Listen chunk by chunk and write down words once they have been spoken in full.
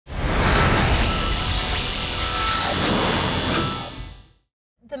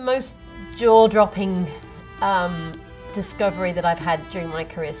The most jaw-dropping discovery that I've had during my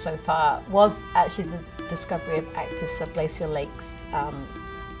career so far was actually the discovery of active subglacial lakes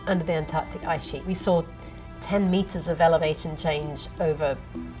under the Antarctic ice sheet. We saw 10 meters of elevation change over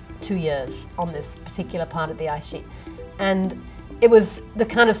 2 years on this particular part of the ice sheet. And it was the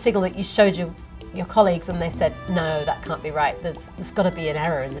kind of signal that you showed your colleagues and they said, no, that can't be right. There's got to be an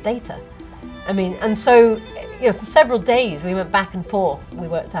error in the data. I mean, and so, for several days we went back and forth. We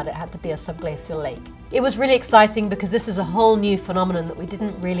worked out it had to be a subglacial lake. It was really exciting because this is a whole new phenomenon that we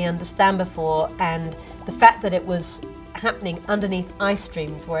didn't really understand before, and the fact that it was happening underneath ice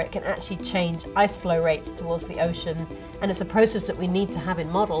streams where it can actually change ice flow rates towards the ocean, and it's a process that we need to have in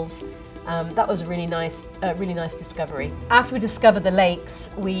models. That was a really nice discovery. After we discovered the lakes,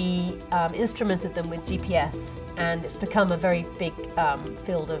 we instrumented them with GPS, and it's become a very big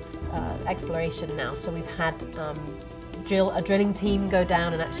field of exploration now. So we've had a drilling team go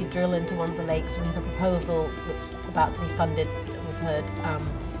down and actually drill into one of the lakes. We have a proposal that's about to be funded, we've heard,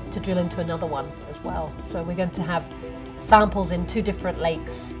 to drill into another one as well. So we're going to have samples in 2 different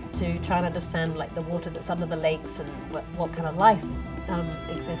lakes to try and understand like the water that's under the lakes and what kind of life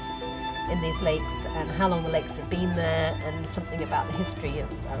exists in these lakes and how long the lakes have been there, and something about the history of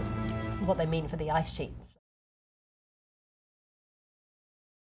what they mean for the ice sheets.